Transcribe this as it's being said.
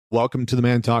Welcome to the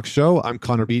Man Talk Show. I'm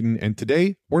Connor Beaton, and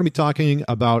today we're going to be talking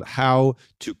about how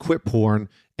to quit porn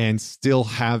and still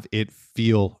have it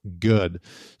feel good.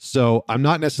 So I'm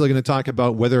not necessarily going to talk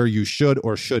about whether you should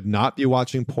or should not be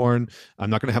watching porn. I'm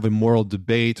not going to have a moral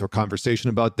debate or conversation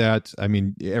about that. I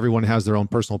mean, everyone has their own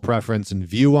personal preference and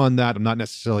view on that. I'm not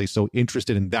necessarily so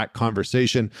interested in that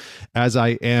conversation as I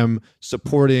am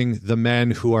supporting the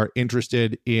men who are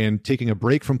interested in taking a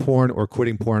break from porn or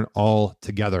quitting porn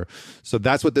altogether. So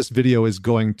that's what this video is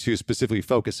going to specifically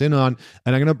focus in on.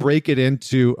 And I'm going to break it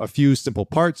into a few simple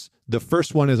parts. The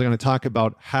first one is I'm going to talk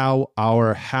about how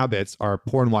our habits, our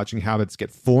porn watching habits,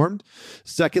 get formed.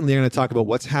 Secondly, I'm going to talk about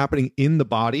what's happening in the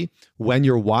body when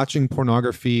you're watching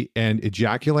pornography and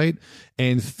ejaculate.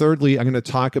 And thirdly, I'm going to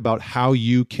talk about how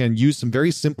you can use some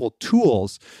very simple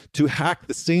tools to hack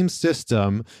the same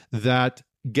system that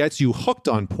gets you hooked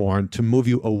on porn to move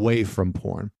you away from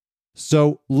porn.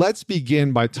 So let's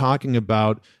begin by talking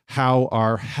about how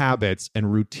our habits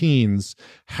and routines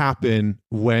happen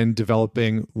when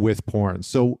developing with porn.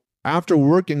 So after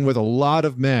working with a lot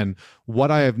of men, what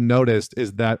I have noticed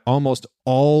is that almost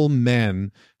all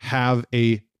men have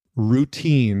a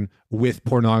routine with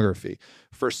pornography.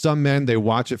 For some men, they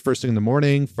watch it first thing in the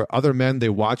morning. For other men, they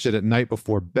watch it at night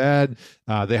before bed.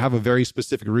 They have a very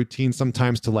specific routine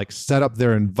sometimes to like set up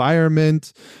their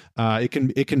environment. It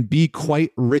can be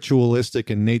quite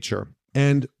ritualistic in nature.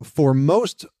 And for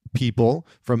most people,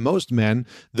 for most men,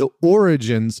 the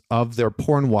origins of their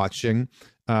porn watching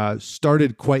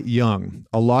started quite young.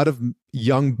 A lot of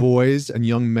young boys and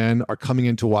young men are coming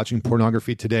into watching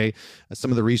pornography today. Some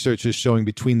of the research is showing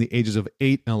between the ages of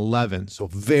 8 and 11. So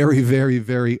very, very,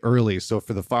 very early. So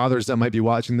for the fathers that might be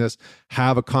watching this,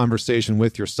 have a conversation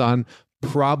with your son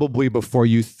probably before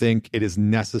you think it is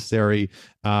necessary,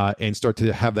 and start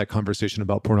to have that conversation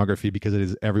about pornography because it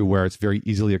is everywhere. It's very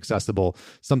easily accessible.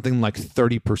 Something like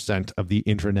 30% of the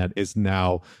internet is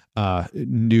now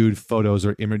nude photos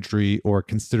or imagery or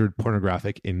considered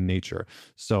pornographic in nature.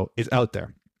 So it's out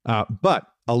there. But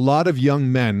a lot of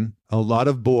young men, a lot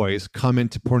of boys come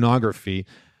into pornography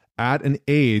at an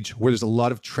age where there's a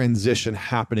lot of transition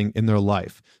happening in their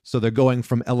life. So they're going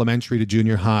from elementary to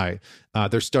junior high.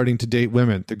 They're starting to date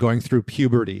women. They're going through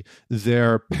puberty.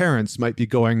 Their parents might be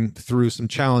going through some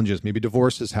challenges. Maybe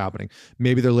divorce is happening.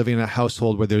 Maybe they're living in a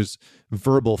household where there's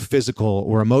verbal, physical,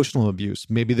 or emotional abuse.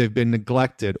 Maybe they've been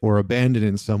neglected or abandoned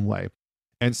in some way.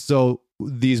 And so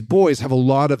these boys have a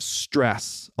lot of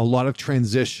stress, a lot of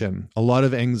transition, a lot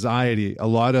of anxiety, a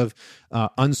lot of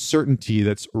uncertainty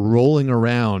that's rolling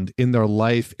around in their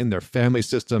life, in their family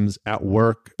systems, at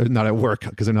work, not at work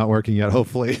because they're not working yet,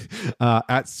 hopefully,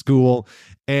 at school.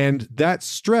 And that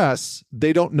stress,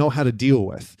 they don't know how to deal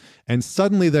with. And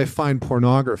suddenly they find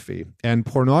pornography, and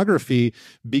pornography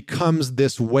becomes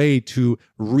this way to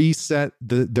reset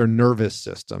their nervous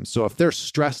system. So if they're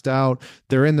stressed out,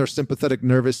 they're in their sympathetic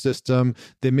nervous system,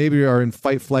 they maybe are in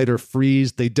fight, flight, or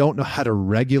freeze. They don't know how to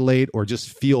regulate or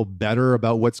just feel better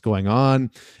about what's going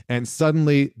on. And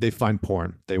suddenly they find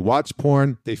porn. They watch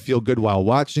porn. They feel good while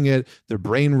watching it. Their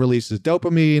brain releases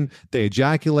dopamine. They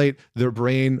ejaculate. Their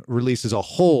brain releases a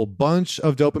whole bunch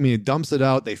of dopamine, dumps it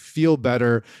out. They feel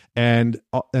better. And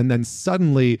then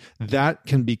suddenly that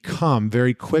can become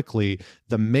very quickly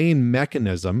the main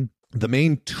mechanism, the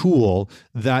main tool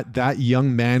that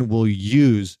young man will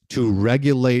use to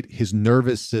regulate his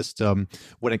nervous system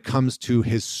when it comes to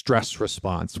his stress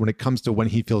response, when it comes to when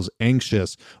he feels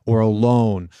anxious or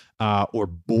alone or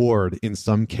bored in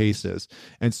some cases.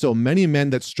 And so many men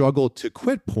that struggle to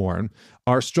quit porn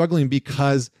are struggling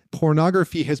because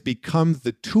pornography has become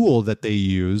the tool that they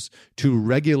use to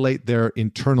regulate their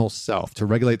internal self, to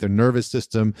regulate their nervous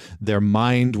system, their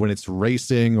mind when it's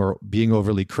racing or being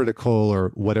overly critical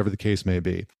or whatever the case may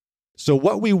be. So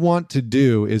what we want to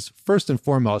do is, first and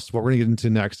foremost, what we're going to get into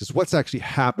next is what's actually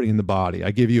happening in the body. I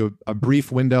give you a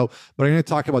brief window, but I'm going to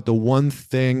talk about the one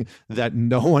thing that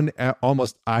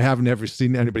I haven't ever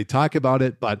seen anybody talk about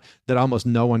it, but that almost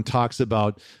no one talks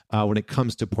about when it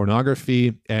comes to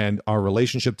pornography and our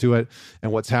relationship to it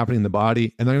and what's happening in the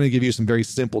body. And I'm going to give you some very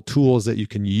simple tools that you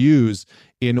can use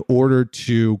in order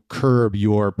to curb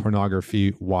your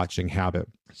pornography watching habit.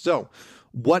 So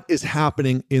what is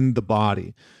happening in the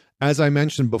body? As I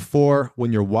mentioned before,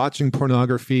 when you're watching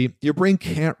pornography, your brain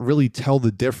can't really tell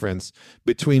the difference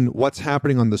between what's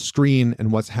happening on the screen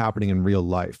and what's happening in real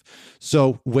life.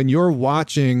 So when you're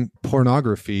watching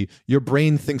pornography, your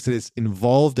brain thinks that it's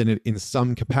involved in it in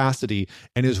some capacity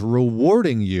and is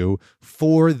rewarding you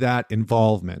for that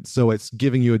involvement. So it's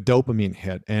giving you a dopamine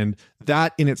hit. And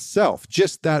that in itself,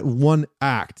 just that one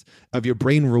act of your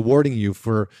brain rewarding you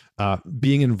for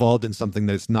being involved in something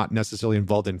that it's not necessarily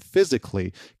involved in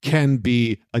physically can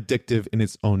be addictive in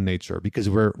its own nature, because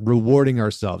we're rewarding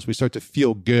ourselves. We start to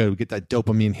feel good. We get that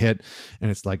dopamine hit,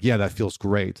 and it's like, yeah, that feels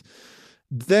great.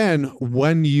 Then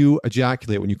when you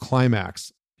ejaculate, when you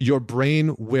climax, your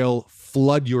brain will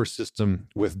flood your system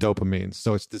with dopamine.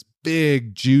 So it's this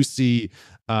big, juicy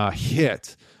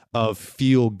hit of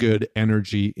feel-good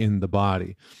energy in the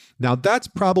body. Now, that's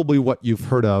probably what you've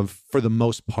heard of for the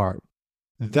most part.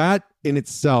 That in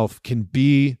itself can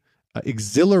be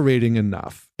exhilarating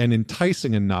enough and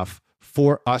enticing enough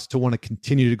for us to want to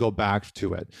continue to go back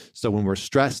to it. So when we're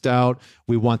stressed out,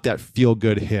 we want that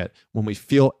feel-good hit. When we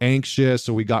feel anxious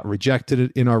or we got rejected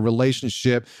in our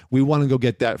relationship, we want to go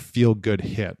get that feel-good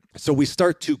hit. So we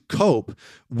start to cope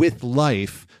with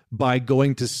life by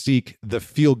going to seek the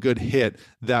feel-good hit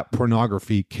that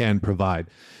pornography can provide.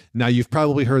 Now, you've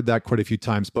probably heard that quite a few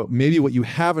times, but maybe what you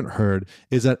haven't heard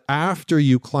is that after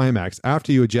you climax,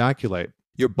 after you ejaculate,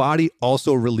 your body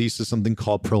also releases something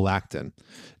called prolactin.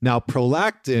 Now,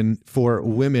 prolactin for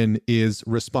women is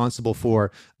responsible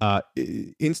for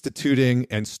instituting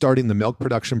and starting the milk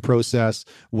production process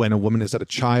when a woman has had a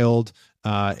child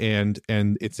and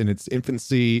it's in its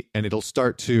infancy, and it'll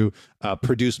start to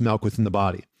produce milk within the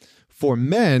body. For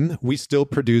men, we still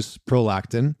produce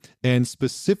prolactin, and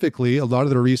specifically, a lot of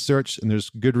the research, and there's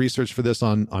good research for this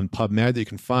on PubMed that you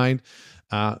can find,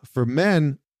 for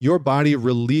men, your body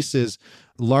releases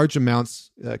large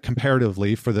amounts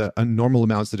comparatively for the normal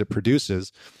amounts that it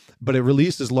produces, but it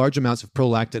releases large amounts of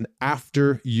prolactin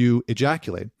after you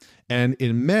ejaculate. And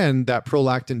in men, that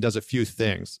prolactin does a few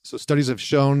things. So studies have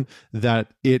shown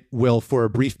that it will, for a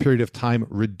brief period of time,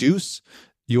 reduce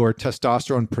your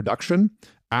testosterone production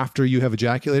after you have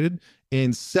ejaculated.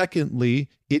 And secondly,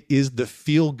 it is the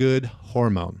feel-good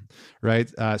hormone, right?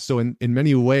 So in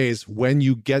many ways, when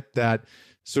you get that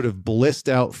sort of blissed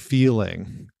out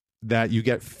feeling that you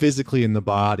get physically in the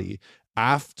body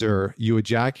after you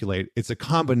ejaculate, it's a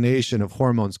combination of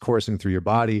hormones coursing through your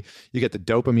body. You get the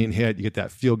dopamine hit, you get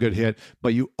that feel-good hit,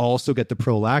 but you also get the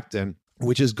prolactin,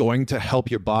 which is going to help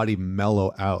your body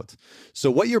mellow out. So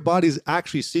what your body's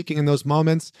actually seeking in those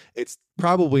moments, it's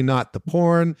probably not the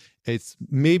porn, it's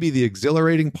maybe the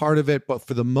exhilarating part of it, but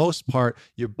for the most part,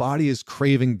 your body is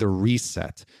craving the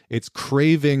reset. It's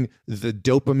craving the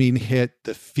dopamine hit,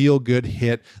 the feel-good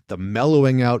hit, the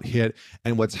mellowing out hit.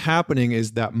 And what's happening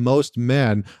is that most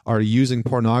men are using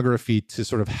pornography to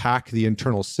sort of hack the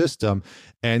internal system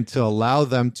and to allow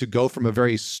them to go from a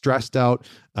very stressed out,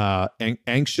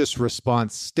 anxious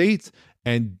response state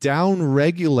and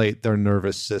down-regulate their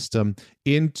nervous system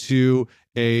into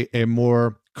a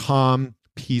more calm,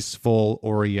 peaceful,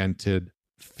 oriented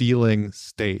feeling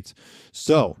state.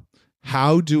 So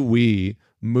how do we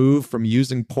move from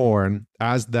using porn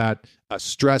as that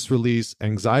stress release,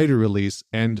 anxiety release,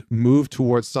 and move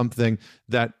towards something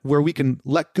that where we can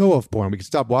let go of porn? We can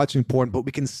stop watching porn, but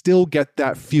we can still get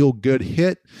that feel-good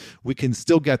hit. We can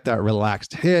still get that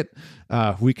relaxed hit.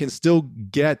 We can still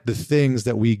get the things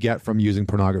that we get from using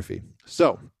pornography.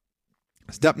 So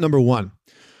step number one,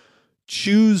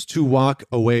 choose to walk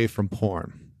away from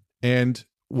porn. And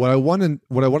what I want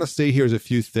to say here is a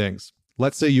few things.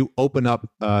 Let's say you open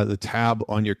up the tab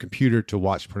on your computer to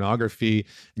watch pornography,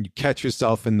 and you catch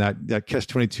yourself in that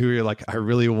catch-22. You're like, I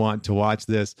really want to watch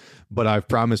this, but I've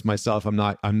promised myself I'm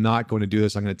not going to do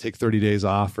this. I'm going to take 30 days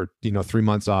off, or 3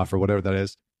 months off, or whatever that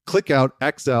is. Click out,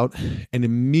 X out, and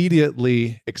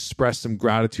immediately express some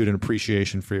gratitude and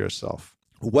appreciation for yourself.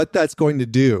 What that's going to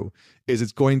do is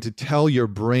it's going to tell your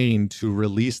brain to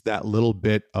release that little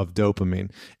bit of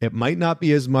dopamine. It might not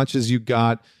be as much as you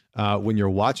got when you're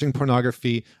watching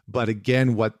pornography, but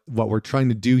again, what we're trying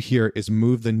to do here is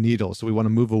move the needle. So we want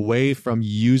to move away from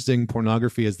using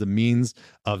pornography as the means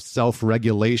of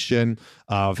self-regulation,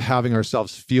 of having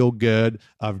ourselves feel good,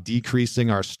 of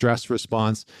decreasing our stress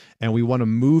response, and we want to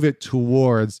move it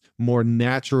towards more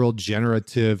natural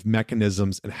generative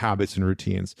mechanisms and habits and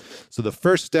routines. So the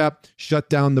first step, shut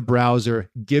down the browser,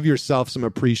 give yourself some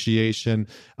appreciation,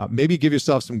 maybe give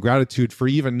yourself some gratitude for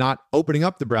even not opening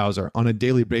up the browser on a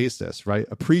daily basis, right?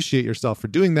 Appreciate yourself for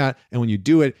doing that. And when you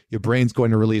do it, your brain's going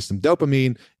to release some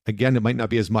dopamine. Again, it might not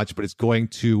be as much, but it's going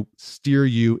to steer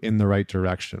you in the right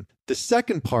direction. The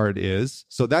second part is,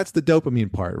 so that's the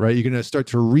dopamine part, right? You're going to start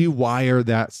to rewire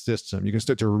that system. You're going to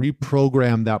start to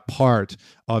reprogram that part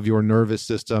of your nervous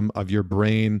system, of your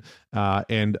brain,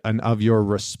 and of your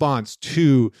response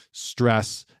to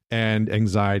stress and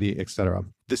anxiety, etc.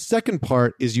 The second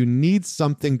part is you need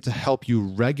something to help you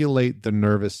regulate the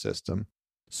nervous system.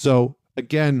 So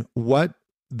again, what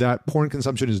that porn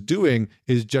consumption is doing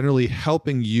is generally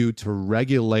helping you to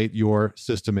regulate your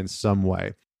system in some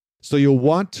way. So you'll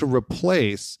want to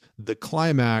replace the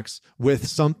climax with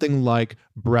something like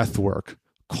breath work,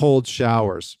 cold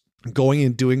showers, going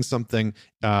and doing something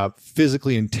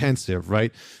physically intensive,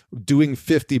 right? Doing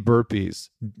 50 burpees,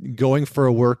 going for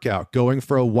a workout, going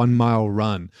for a 1 mile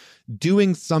run,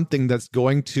 doing something that's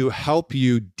going to help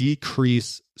you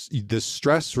decrease the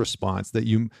stress response that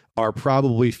you are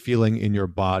probably feeling in your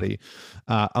body.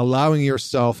 Allowing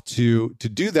yourself to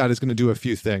do that is going to do a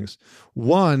few things.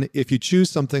 One, if you choose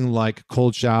something like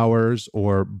cold showers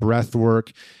or breath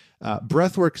work,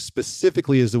 breathwork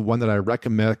specifically is the one that I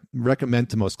recommend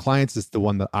to most clients. It's the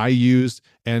one that I use.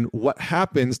 And what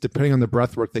happens, depending on the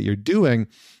breathwork that you're doing,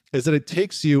 is that it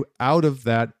takes you out of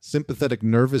that sympathetic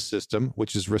nervous system,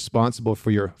 which is responsible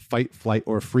for your fight, flight,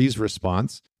 or freeze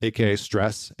response, aka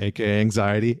stress, aka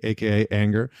anxiety, aka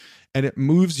anger, and it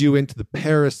moves you into the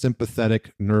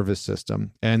parasympathetic nervous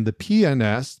system. And the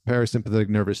PNS, parasympathetic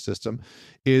nervous system,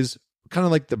 is kind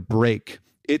of like the brake.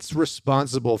 It's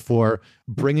responsible for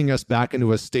bringing us back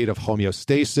into a state of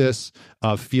homeostasis,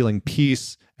 of feeling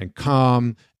peace and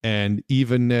calm and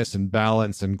evenness and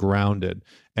balance and grounded.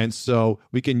 And so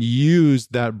we can use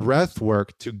that breath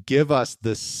work to give us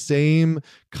the same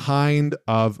kind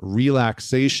of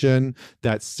relaxation,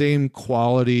 that same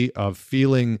quality of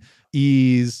feeling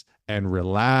ease and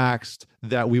relaxed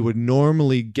that we would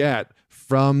normally get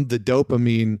from the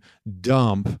dopamine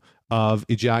dump of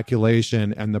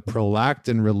ejaculation and the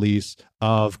prolactin release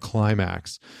of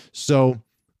climax. So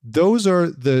those are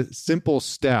the simple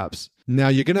steps. Now,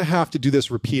 you're going to have to do this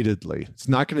repeatedly. It's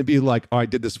not going to be like, oh, I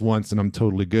did this once and I'm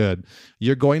totally good.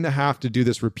 You're going to have to do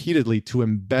this repeatedly to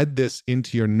embed this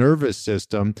into your nervous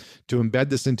system, to embed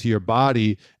this into your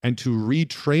body, and to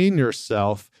retrain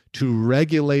yourself to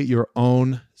regulate your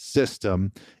own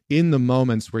system in the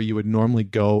moments where you would normally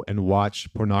go and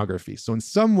watch pornography. So in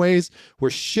some ways, we're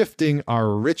shifting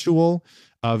our ritual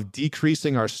of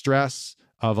decreasing our stress,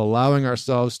 of allowing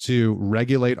ourselves to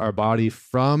regulate our body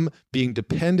from being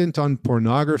dependent on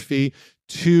pornography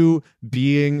to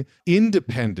being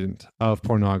independent of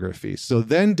pornography. So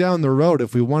then down the road,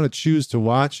 if we want to choose to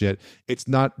watch it,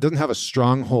 doesn't have a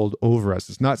stronghold over us.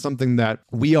 It's not something that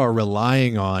we are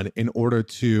relying on in order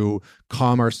to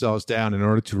calm ourselves down, in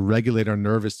order to regulate our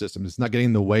nervous system. It's not getting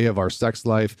in the way of our sex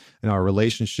life and our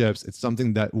relationships. It's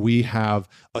something that we have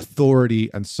authority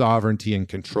and sovereignty and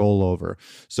control over.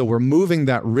 So we're moving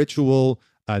that ritual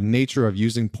nature of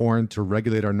using porn to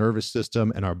regulate our nervous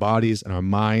system and our bodies and our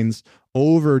minds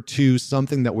over to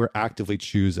something that we're actively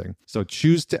choosing. So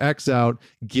choose to X out,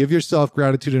 give yourself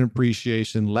gratitude and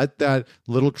appreciation, let that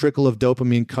little trickle of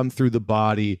dopamine come through the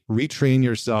body, retrain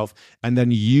yourself, and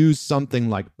then use something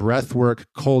like breath work,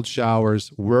 cold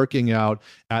showers, working out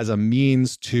as a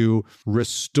means to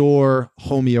restore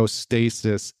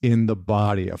homeostasis in the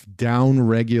body, of down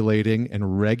regulating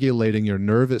and regulating your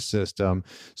nervous system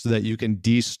so that you can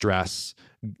de-stress,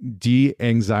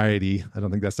 de-anxiety. I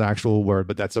don't think that's the actual word,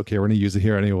 but that's okay. We're going to use it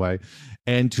here anyway.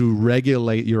 And to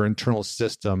regulate your internal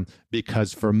system,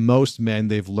 because for most men,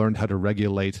 they've learned how to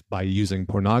regulate by using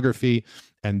pornography.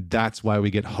 And that's why we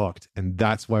get hooked. And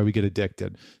that's why we get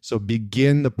addicted. So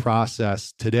begin the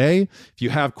process today. If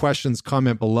you have questions,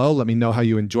 comment below. Let me know how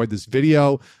you enjoyed this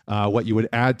video, what you would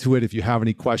add to it. If you have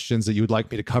any questions that you would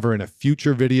like me to cover in a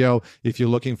future video, if you're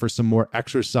looking for some more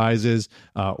exercises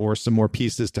or some more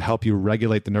pieces to help you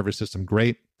regulate the nervous system,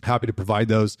 great. Happy to provide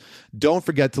those. Don't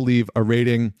forget to leave a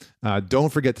rating.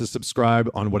 Don't forget to subscribe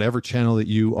on whatever channel that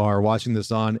you are watching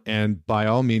this on. And by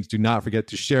all means, do not forget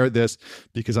to share this,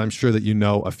 because I'm sure that you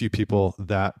know a few people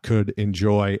that could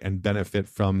enjoy and benefit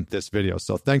from this video.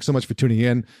 So thanks so much for tuning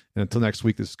in. And until next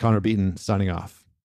week, this is Connor Beaton signing off.